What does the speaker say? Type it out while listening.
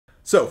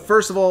So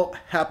first of all,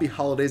 happy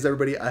holidays,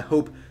 everybody. I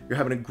hope you're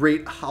having a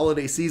great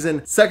holiday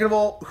season. Second of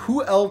all,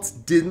 who else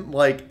didn't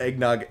like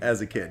eggnog as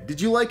a kid?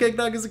 Did you like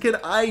eggnog as a kid?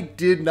 I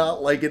did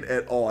not like it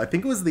at all. I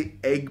think it was the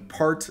egg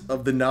part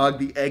of the nog,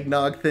 the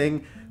eggnog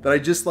thing, that I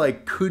just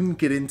like couldn't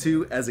get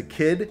into as a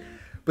kid.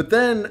 But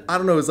then, I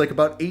don't know, it was like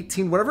about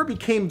 18, whenever I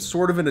became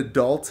sort of an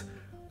adult,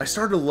 I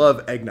started to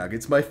love eggnog.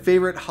 It's my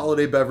favorite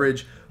holiday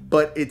beverage,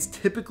 but it's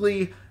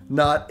typically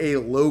not a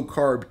low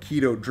carb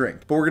keto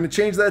drink. But we're gonna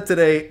change that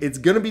today. It's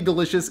gonna be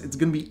delicious. It's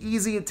gonna be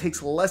easy. It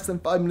takes less than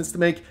 5 minutes to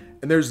make,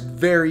 and there's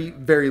very,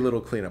 very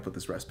little cleanup with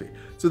this recipe.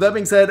 So that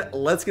being said,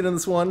 let's get into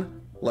this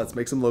one. Let's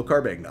make some low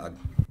carb eggnog.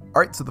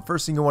 All right, so the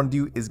first thing you want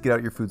to do is get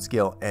out your food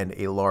scale and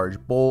a large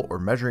bowl or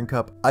measuring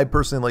cup. I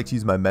personally like to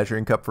use my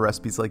measuring cup for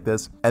recipes like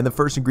this. And the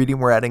first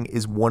ingredient we're adding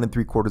is 1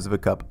 3/4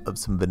 cup of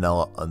some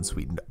vanilla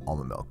unsweetened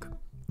almond milk.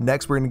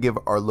 Next, we're gonna give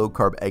our low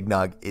carb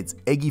eggnog its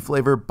eggy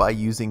flavor by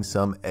using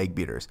some egg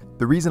beaters.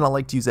 The reason I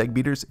like to use egg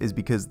beaters is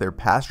because they're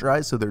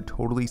pasteurized, so they're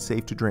totally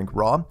safe to drink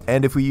raw.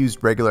 And if we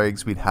used regular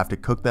eggs, we'd have to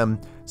cook them.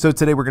 So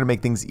today we're gonna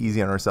make things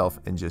easy on ourselves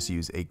and just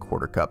use a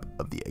 1/4 cup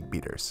of the egg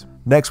beaters.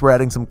 Next, we're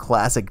adding some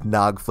classic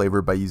nog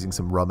flavor by using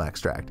some rum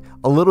extract.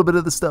 A little bit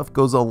of the stuff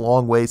goes a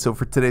long way, so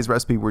for today's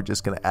recipe, we're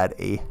just gonna add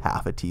a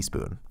 1/2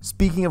 teaspoon.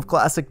 Speaking of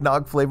classic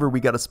nog flavor, we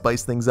gotta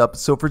spice things up.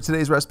 So for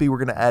today's recipe, we're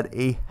gonna add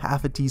a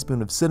 1/2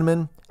 teaspoon of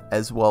cinnamon,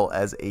 as well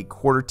as a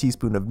 1/4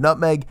 teaspoon of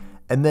nutmeg.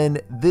 And then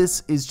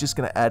this is just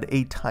gonna add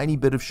a tiny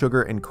bit of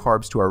sugar and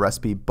carbs to our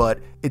recipe, but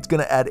it's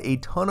gonna add a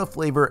ton of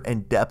flavor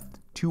and depth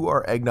to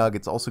our eggnog.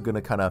 It's also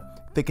gonna kind of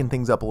thicken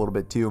things up a little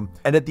bit too.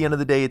 And at the end of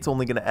the day, it's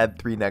only gonna add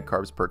 3 net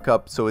carbs per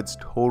cup, so it's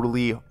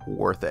totally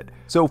worth it.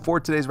 So for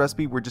today's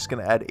recipe, we're just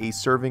gonna add a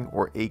serving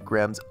or 8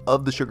 grams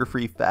of the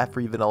sugar-free,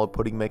 fat-free vanilla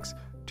pudding mix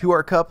to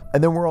our cup.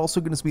 And then we're also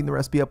going to sweeten the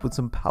recipe up with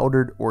some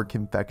powdered or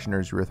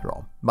Confectioners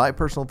Erythritol. My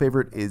personal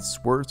favorite is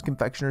Swerve's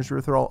Confectioners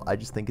Erythritol. I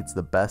just think it's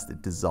the best.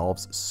 It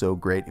dissolves so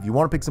great. If you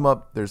want to pick some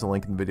up, there's a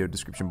link in the video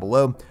description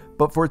below.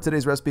 But for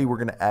today's recipe, we're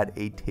going to add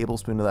a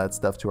tablespoon of that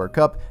stuff to our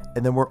cup,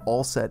 and then we're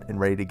all set and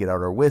ready to get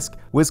out our whisk.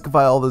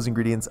 Whiskify all those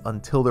ingredients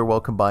until they're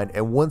well combined.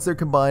 And once they're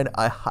combined,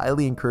 I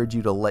highly encourage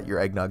you to let your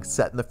eggnog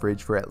set in the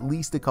fridge for at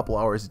least a couple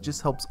hours. It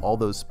just helps all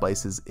those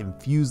spices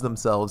infuse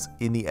themselves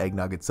in the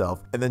eggnog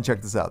itself. And then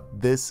check this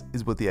out. This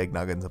is what the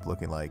eggnog ends up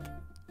looking like.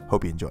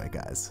 Hope you enjoy it,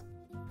 guys.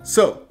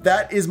 So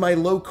that is my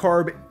low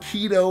carb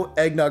keto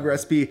eggnog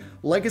recipe.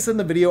 Like I said in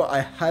the video,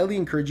 I highly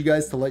encourage you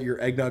guys to let your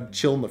eggnog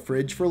chill in the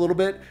fridge for a little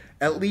bit.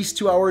 At least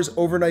 2 hours.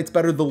 Overnight's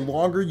better. The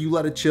longer you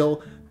let it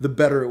chill, the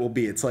better it will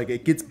be. It's like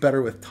it gets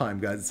better with time,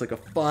 guys. It's like a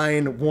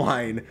fine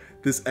wine,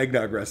 this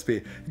eggnog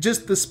recipe.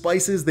 Just the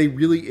spices, they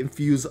really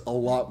infuse a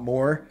lot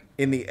more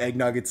in the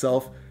eggnog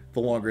itself the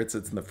longer it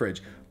sits in the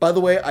fridge. By the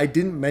way, I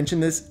didn't mention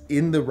this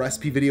in the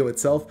recipe video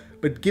itself,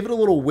 but give it a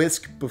little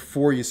whisk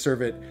before you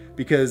serve it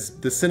because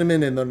the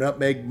cinnamon and the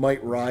nutmeg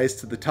might rise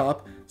to the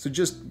top. So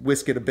just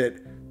whisk it a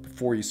bit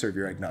before you serve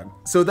your eggnog.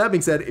 So that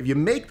being said, if you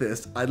make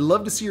this, I'd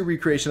love to see your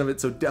recreation of it.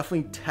 So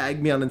definitely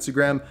tag me on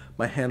Instagram.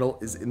 My handle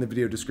is in the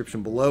video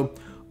description below.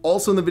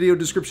 Also in the video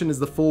description is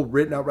the full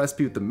written out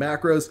recipe with the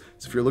macros.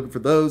 So if you're looking for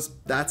those,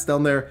 that's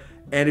down there.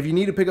 And if you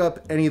need to pick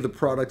up any of the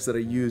products that I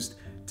used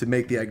to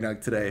make the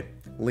eggnog today,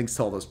 links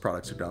to all those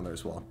products are down there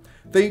as well.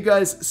 Thank you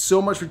guys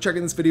so much for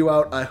checking this video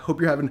out. I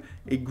hope you're having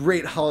a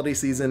great holiday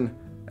season,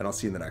 and I'll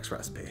see you in the next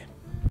recipe.